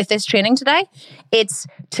way with this training today, it's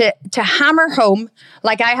to hammer home,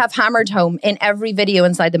 like I have hammered home in every video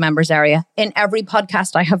inside the members area, in every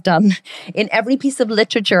podcast I have done, in every piece of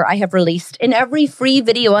literature I have released, in every free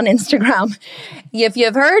video on Instagram. If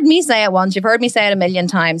you've heard me say it once, you've heard me say it a million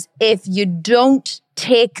times. If you don't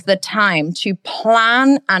take the time to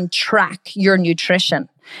plan and track your nutrition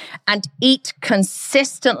and eat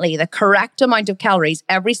consistently the correct amount of calories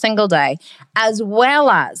every single day, as well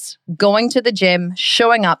as going to the gym,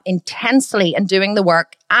 showing up intensely and doing the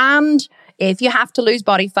work, and if you have to lose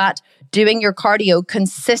body fat, doing your cardio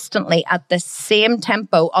consistently at the same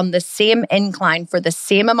tempo, on the same incline, for the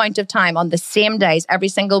same amount of time, on the same days, every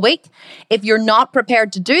single week. If you're not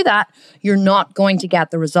prepared to do that, you're not going to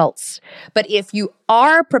get the results. But if you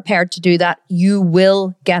are prepared to do that, you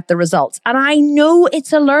will get the results. And I know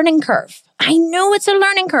it's a learning curve. I know it's a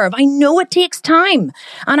learning curve. I know it takes time.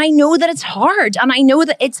 And I know that it's hard. And I know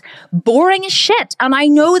that it's boring as shit. And I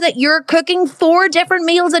know that you're cooking 4 different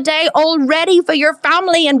meals a day already for your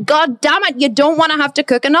family. And God damn it, you don't want to have to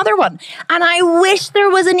cook another one. And I wish there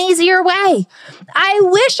was an easier way. I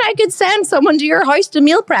wish I could send someone to your house to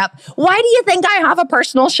meal prep. Why do you think I have a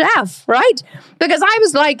personal chef, right? Because I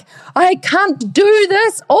was like, I can't do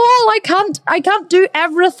this all. I can't do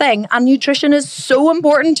everything. And nutrition is so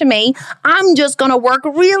important to me. I'm just going to work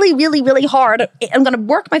really, really, really hard. I'm going to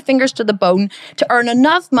work my fingers to the bone to earn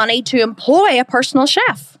enough money to employ a personal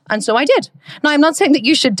chef. And so I did. Now, I'm not saying that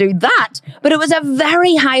you should do that, but it was a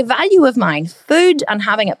very high value of mine. Food and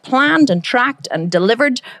having it planned and tracked and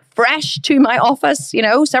delivered fresh to my office,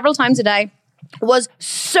 several times a day, was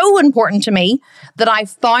so important to me that I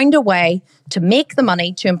found a way to make the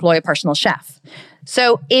money to employ a personal chef.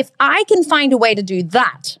 So if I can find a way to do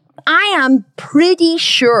that, I am pretty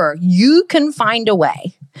sure you can find a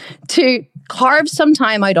way to carve some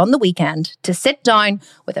time out on the weekend to sit down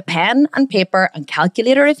with a pen and paper and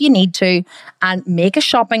calculator if you need to, and make a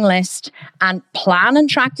shopping list and plan and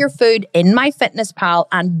track your food in MyFitnessPal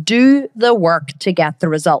and do the work to get the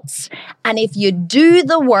results. And if you do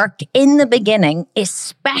the work in the beginning,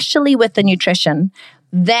 especially with the nutrition,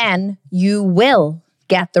 then you will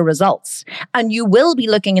get the results. And you will be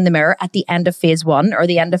looking in the mirror at the end of phase 1 or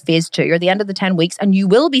the end of phase 2 or the end of the 10 weeks, and you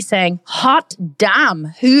will be saying, hot damn,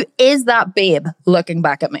 who is that babe looking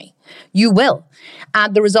back at me? You will.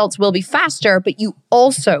 And the results will be faster, but you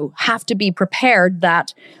also have to be prepared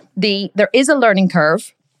that there is a learning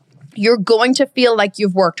curve. You're going to feel like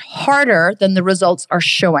you've worked harder than the results are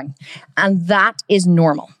showing. And that is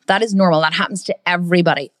normal. That is normal. That happens to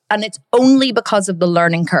everybody. And it's only because of the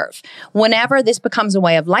learning curve. Whenever this becomes a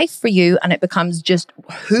way of life for you and it becomes just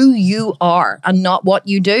who you are and not what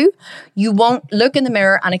you do, you won't look in the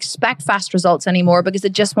mirror and expect fast results anymore because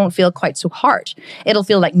it just won't feel quite so hard. It'll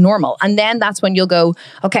feel like normal. And then that's when you'll go,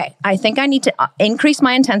 okay, I think I need to increase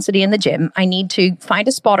my intensity in the gym. I need to find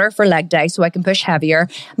a spotter for leg day so I can push heavier.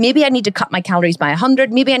 Maybe I need to cut my calories by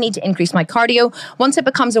 100. Maybe I need to increase my cardio. Once it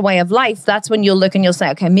becomes a way of life, that's when you'll look and you'll say,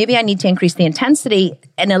 okay, maybe I need to increase the intensity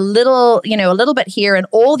in a little bit here in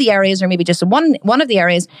all the areas, or maybe just one of the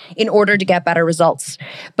areas, in order to get better results.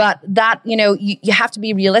 But that, you have to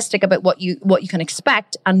be realistic about what you can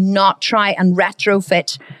expect and not try and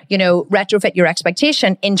retrofit your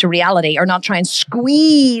expectation into reality, or not try and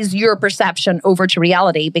squeeze your perception over to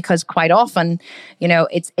reality, because quite often,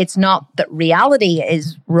 it's not that reality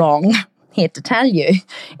is wrong. Hate to tell you,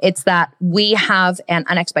 it's that we have an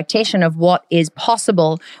expectation of what is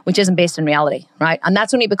possible, which isn't based in reality, right? And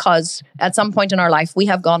that's only because at some point in our life, we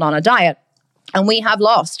have gone on a diet and we have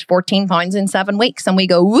lost 14 pounds in 7 weeks. And we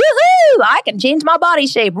go, woohoo, I can change my body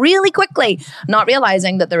shape really quickly. Not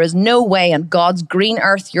realizing that there is no way on God's green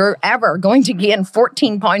earth you're ever going to gain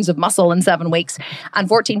 14 pounds of muscle in 7 weeks. And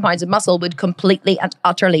 14 pounds of muscle would completely and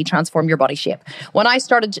utterly transform your body shape. When I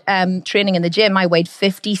started training in the gym, I weighed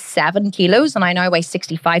 57 kilos and I now weigh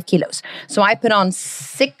 65 kilos. So I put on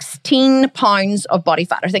 16 pounds of body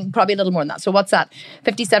fat. I think probably a little more than that. So what's that?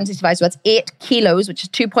 57, 65. So that's 8 kilos, which is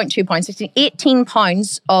 2.2 pounds, 18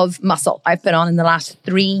 pounds of muscle I've put on in the last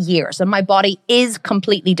 3 years. And my body is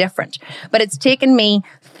completely different. But it's taken me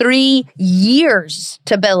 3 years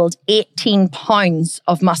to build 18 pounds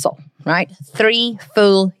of muscle, right? 3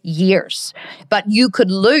 full years. But you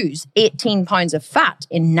could lose 18 pounds of fat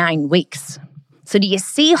in 9 weeks. So do you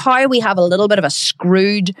see how we have a little bit of a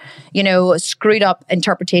screwed up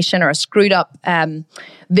interpretation, or a screwed up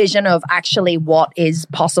vision of actually what is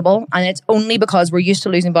possible? And it's only because we're used to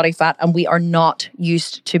losing body fat and we are not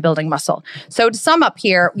used to building muscle. So to sum up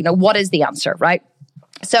here, what is the answer, right?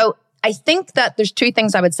 So I think that there's 2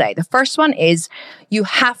 things I would say. The first one is you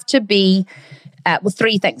have to be with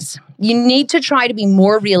 3 things. You need to try to be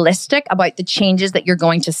more realistic about the changes that you're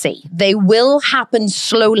going to see. They will happen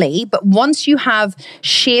slowly, but once you have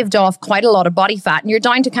shaved off quite a lot of body fat and you're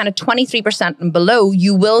down to kind of 23% and below,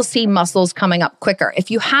 you will see muscles coming up quicker. If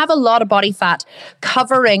you have a lot of body fat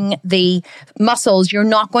covering the muscles, you're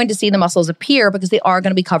not going to see the muscles appear because they are going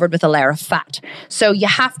to be covered with a layer of fat. So you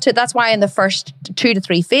have to, that's why in the first 2 to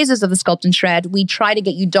 3 phases of the Sculpt and Shred, we try to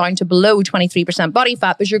get you down to below 23% body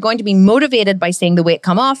fat, because you're going to be motivated by seeing the weight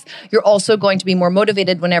come off. You're also going to be more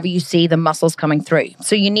motivated whenever you see the muscles coming through.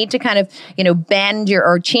 So you need to kind of, bend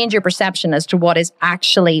or change your perception as to what is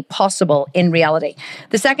actually possible in reality.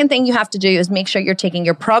 The second thing you have to do is make sure you're taking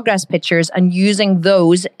your progress pictures and using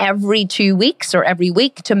those every 2 weeks or every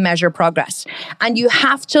week to measure progress. And you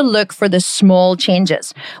have to look for the small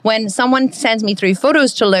changes. When someone sends me through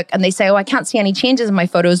photos to look and they say, oh, I can't see any changes in my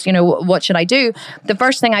photos, what should I do? The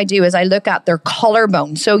first thing I do is I look at their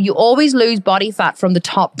collarbone. So you always lose body fat from the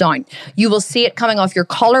top down. You will see it coming off your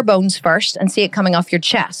collarbones first and see it coming off your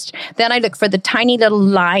chest. Then I look for the tiny little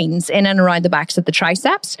lines in and around the backs of the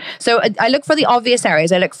triceps. So I look for the obvious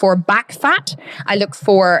areas. I look for back fat. I look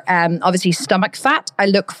for obviously stomach fat. I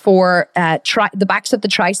look for the backs of the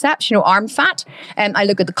triceps, arm fat. I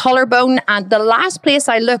look at the collarbone. And the last place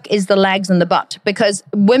I look is the legs and the butt, because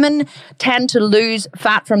women tend to lose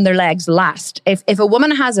fat from their legs last. If a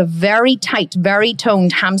woman has a very tight, very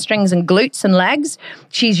toned hamstrings and glutes and legs,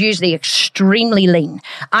 she's usually extremely lean.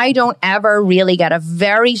 I don't ever really get a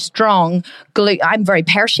very strong glute. I'm very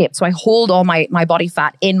pear-shaped, so I hold all my body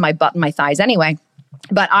fat in my butt and my thighs anyway.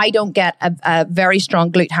 but I don't get a very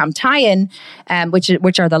strong glute ham tie-in,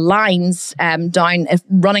 which are the lines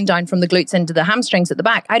running down from the glutes into the hamstrings at the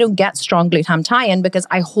back. I don't get strong glute ham tie-in because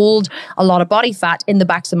I hold a lot of body fat in the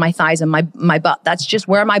backs of my thighs and my butt. That's just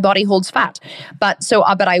where my body holds fat. But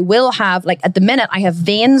I will have, like at the minute, I have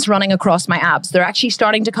veins running across my abs. They're actually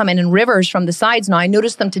starting to come in rivers from the sides now. I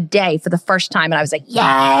noticed them today for the first time and I was like,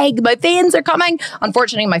 yay, my veins are coming.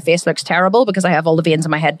 Unfortunately, my face looks terrible because I have all the veins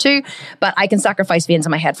in my head too, but I can sacrifice veins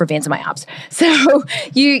in my head for veins in my abs. So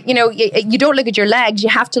you don't look at your legs. You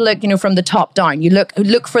have to look, from the top down. You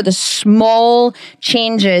look for the small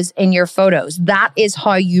changes in your photos. That is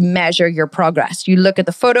how you measure your progress. You look at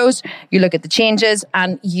the photos, you look at the changes,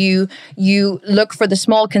 and you look for the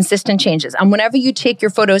small consistent changes. And whenever you take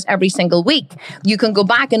your photos every single week, you can go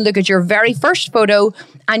back and look at your very first photo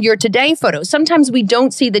and your today photo. Sometimes we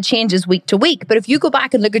don't see the changes week to week, but if you go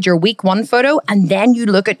back and look at your week 1 photo and then you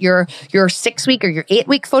look at your 6 week or your 8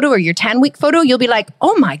 week photo or your 10 week photo, you'll be like,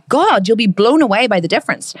 oh my God, you'll be blown away by the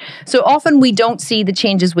difference. So often we don't see the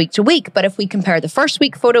changes week to week, but if we compare the first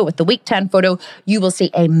week photo with the week 10 photo, you will see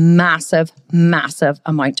a massive, massive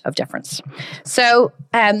amount of difference. So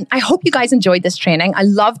I hope you guys enjoyed this training. I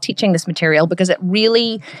love teaching this material because it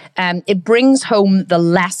really, it brings home the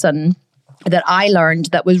lesson that I learned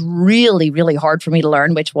that was really, really hard for me to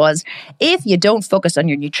learn, which was if you don't focus on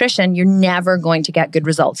your nutrition, you're never going to get good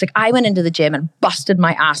results. Like I went into the gym and busted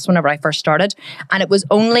my ass whenever I first started. And it was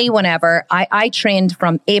only whenever I trained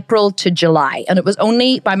from April to July. And it was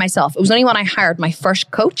only by myself. It was only when I hired my first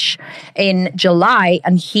coach in July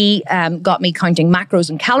and he got me counting macros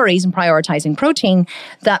and calories and prioritizing protein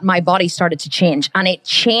that my body started to change. And it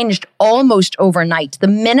changed almost overnight. The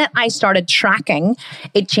minute I started tracking,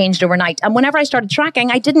 it changed overnight. And whenever I started tracking,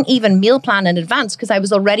 I didn't even meal plan in advance because I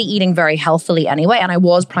was already eating very healthily anyway, and I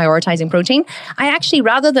was prioritizing protein. I actually,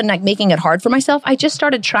 rather than like making it hard for myself, I just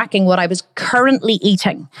started tracking what I was currently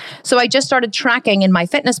eating. So I just started tracking in my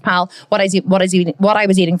Fitness Pal what I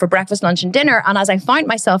was eating for breakfast, lunch, and dinner. And as I found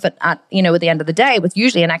myself at the end of the day with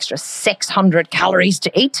usually an extra 600 calories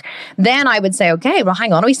to eat, then I would say, okay, well,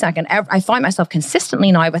 hang on a wee second. I find myself consistently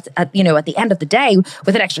now at the end of the day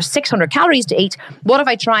with an extra 600 calories to eat. What if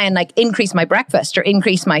I try and like increase my breakfast or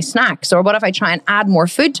increase my snacks? Or what if I try and add more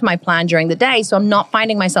food to my plan during the day so I'm not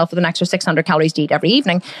finding myself with an extra 600 calories to eat every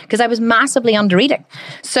evening because I was massively under eating.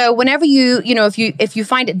 So whenever if you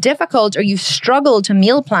find it difficult or you struggle to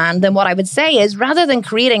meal plan, then what I would say is rather than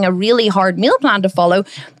creating a really hard meal plan to follow,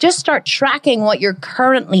 just start tracking what you're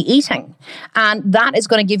currently eating. And that is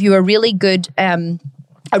going to give you a really good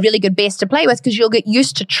base to play with because you'll get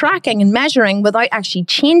used to tracking and measuring without actually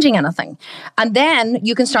changing anything. And then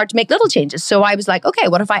you can start to make little changes. So I was like, okay,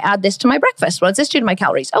 what if I add this to my breakfast? What does this do to my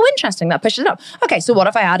calories? Oh, interesting. That pushes it up. Okay, so what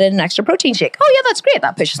if I added an extra protein shake? Oh yeah, that's great.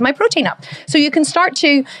 That pushes my protein up. So you can start to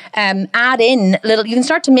you can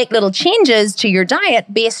start to make little changes to your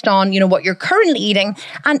diet based on, what you're currently eating.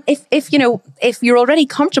 And if you're already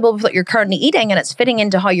comfortable with what you're currently eating and it's fitting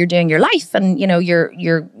into how you're doing your life and,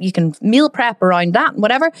 you can meal prep around that and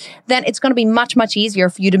whatever, then it's going to be much, much easier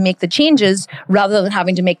for you to make the changes rather than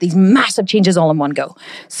having to make these massive changes all in one go.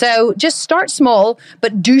 So just start small,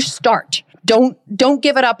 but do start. Don't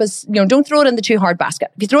give it up as, don't throw it in the too hard basket.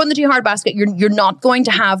 If you throw it in the too hard basket, you're not going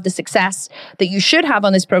to have the success that you should have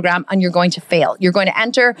on this program and you're going to fail. You're going to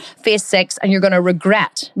enter phase 6 and you're going to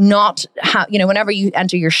regret whenever you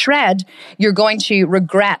enter your shred, you're going to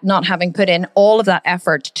regret not having put in all of that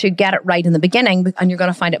effort to get it right in the beginning and you're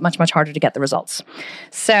going to find it much, much harder to get the results.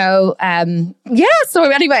 So, so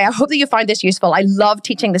anyway, I hope that you find this useful. I love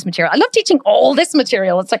teaching this material. I love teaching all this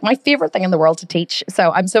material. It's like my favorite thing in the world to teach.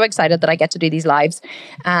 So I'm so excited that I get to do these lives.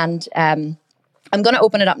 And I'm going to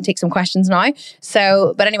open it up and take some questions now.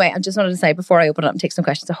 So, but anyway, I just wanted to say before I open it up and take some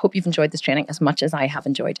questions, I hope you've enjoyed this training as much as I have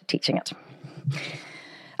enjoyed teaching it.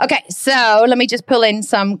 Okay, so let me just pull in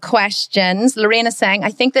some questions. Lorena's saying,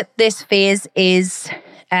 I think that this phase is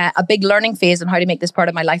a big learning phase on how to make this part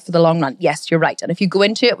of my life for the long run. Yes, you're right. And if you go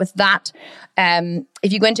into it with that,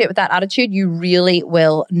 attitude, you really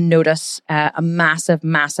will notice a massive,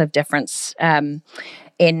 massive difference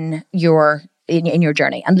in your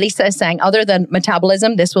journey. And Lisa is saying, other than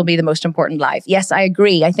metabolism, this will be the most important life. Yes, I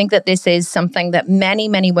agree. I think that this is something that many,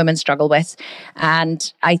 many women struggle with.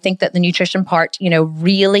 And I think that the nutrition part,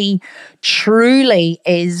 really, truly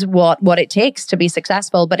is what it takes to be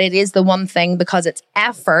successful. But it is the one thing, because it's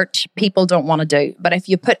effort, people don't want to do. But if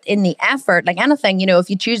you put in the effort, like anything, if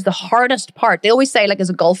you choose the hardest part, they always say, like as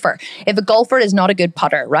a golfer, if a golfer is not a good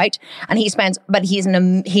putter, right? And he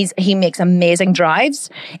makes amazing drives.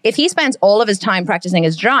 If he spends all of his time practicing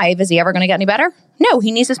his drive, is he ever going to get any better? No,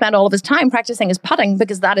 he needs to spend all of his time practicing his putting,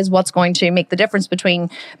 because that is what's going to make the difference between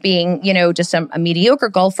being, just a mediocre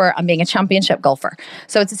golfer and being a championship golfer.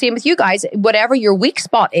 So it's the same with you guys. Whatever your weak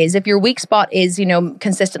spot is, if your weak spot is,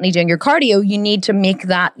 consistently doing your cardio, you need to make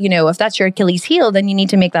that, if that's your Achilles heel, then you need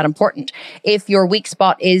to make that important. If your weak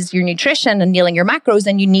spot is your nutrition and nailing your macros,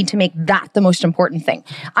 then you need to make that the most important thing.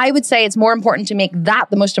 I would say it's more important to make that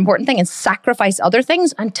the most important thing and sacrifice other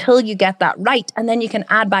things until you get that right. And then you can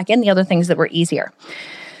add back in the other things that were easier.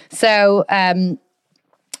 So,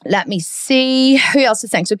 let me see who else is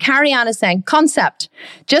saying. So Carrie Ann is saying, concept,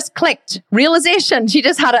 just clicked, realization. She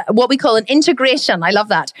just had what we call an integration. I love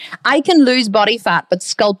that. I can lose body fat, but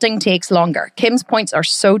sculpting takes longer. Kim's points are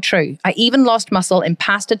so true. I even lost muscle in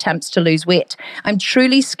past attempts to lose weight. I'm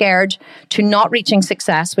truly scared to not reaching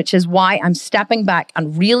success, which is why I'm stepping back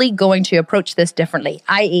and really going to approach this differently,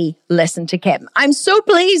 i.e. listen to Kim. I'm so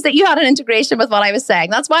pleased that you had an integration with what I was saying.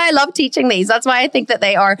 That's why I love teaching these. That's why I think that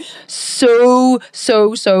they are so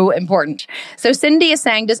important. So Cindy is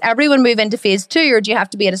saying, does everyone move into phase 2, or do you have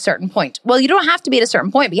to be at a certain point? Well, you don't have to be at a certain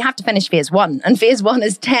point, but you have to finish phase 1. And phase 1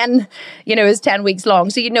 is 10 weeks long.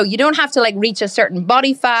 So, you don't have to reach a certain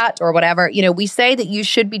body fat or whatever. We say that you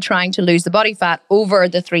should be trying to lose the body fat over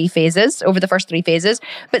the first 3 phases.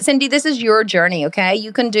 But Cindy, this is your journey, okay?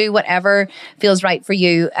 You can do whatever feels right for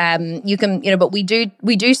you. You can, but we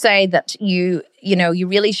do say that you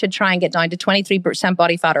really should try and get down to 23%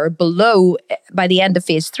 body fat or below by the end of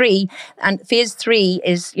phase 3. And phase 3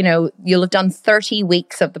 is, you'll have done 30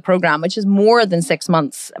 weeks of the program, which is more than 6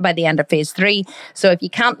 months by the end of phase 3. So if you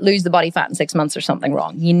can't lose the body fat in 6 months, there's something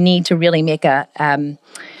wrong. You need to really make a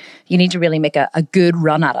good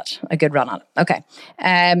run at it. Okay.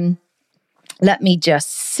 Let me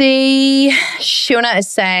just see. Shona is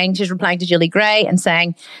saying, she's replying to Julie Gray and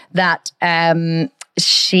saying that,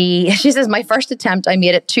 she says, my first attempt, I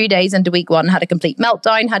made it 2 days into week 1, had a complete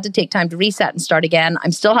meltdown, had to take time to reset and start again.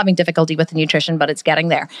 I'm still having difficulty with the nutrition, but it's getting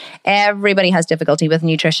there. Everybody has difficulty with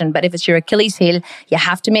nutrition, but if it's your Achilles heel, you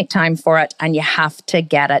have to make time for it and you have to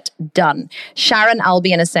get it done. Sharon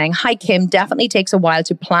Albion is saying, hi Kim, definitely takes a while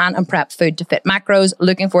to plan and prep food to fit macros.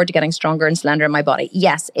 Looking forward to getting stronger and slender in my body.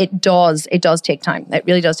 Yes, it does. It does take time. It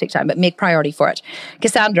really does take time, but make priority for it.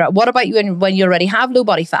 Cassandra, what about you when you already have low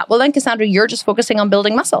body fat? Well then, Cassandra, you're just focusing on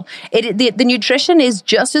building muscle. The nutrition is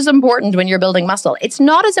just as important when you're building muscle. It's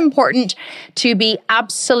not as important to be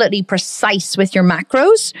absolutely precise with your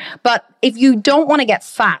macros, but if you don't want to get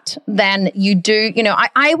fat, then you do,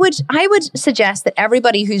 I would suggest that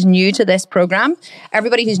everybody who's new to this program,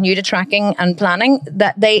 everybody who's new to tracking and planning,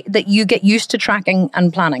 that you get used to tracking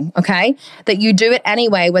and planning, okay? That you do it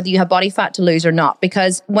anyway, whether you have body fat to lose or not,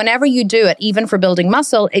 because whenever you do it, even for building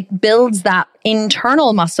muscle, it builds that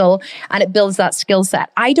internal muscle and it builds that skill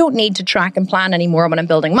set. I don't need to track and plan anymore when I'm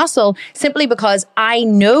building muscle, simply because I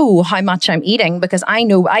know how much I'm eating, because I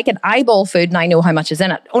know I can eyeball food and I know how much is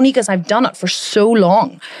in it, only because I've done it for so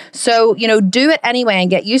long. So, do it anyway and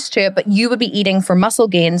get used to it, but you would be eating for muscle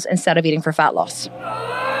gains instead of eating for fat loss.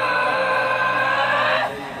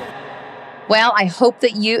 Well, I hope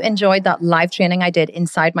that you enjoyed that live training I did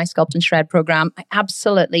inside my Sculpt and Shred program. I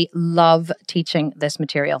absolutely love teaching this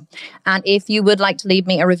material. And if you would like to leave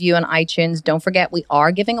me a review on iTunes, don't forget we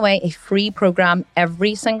are giving away a free program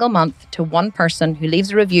every single month to one person who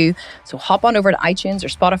leaves a review. So hop on over to iTunes or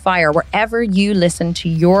Spotify or wherever you listen to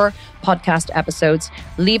your podcast episodes,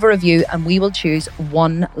 leave a review and we will choose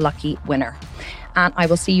one lucky winner. And I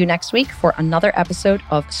will see you next week for another episode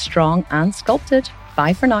of Strong and Sculpted.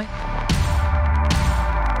 Bye for now.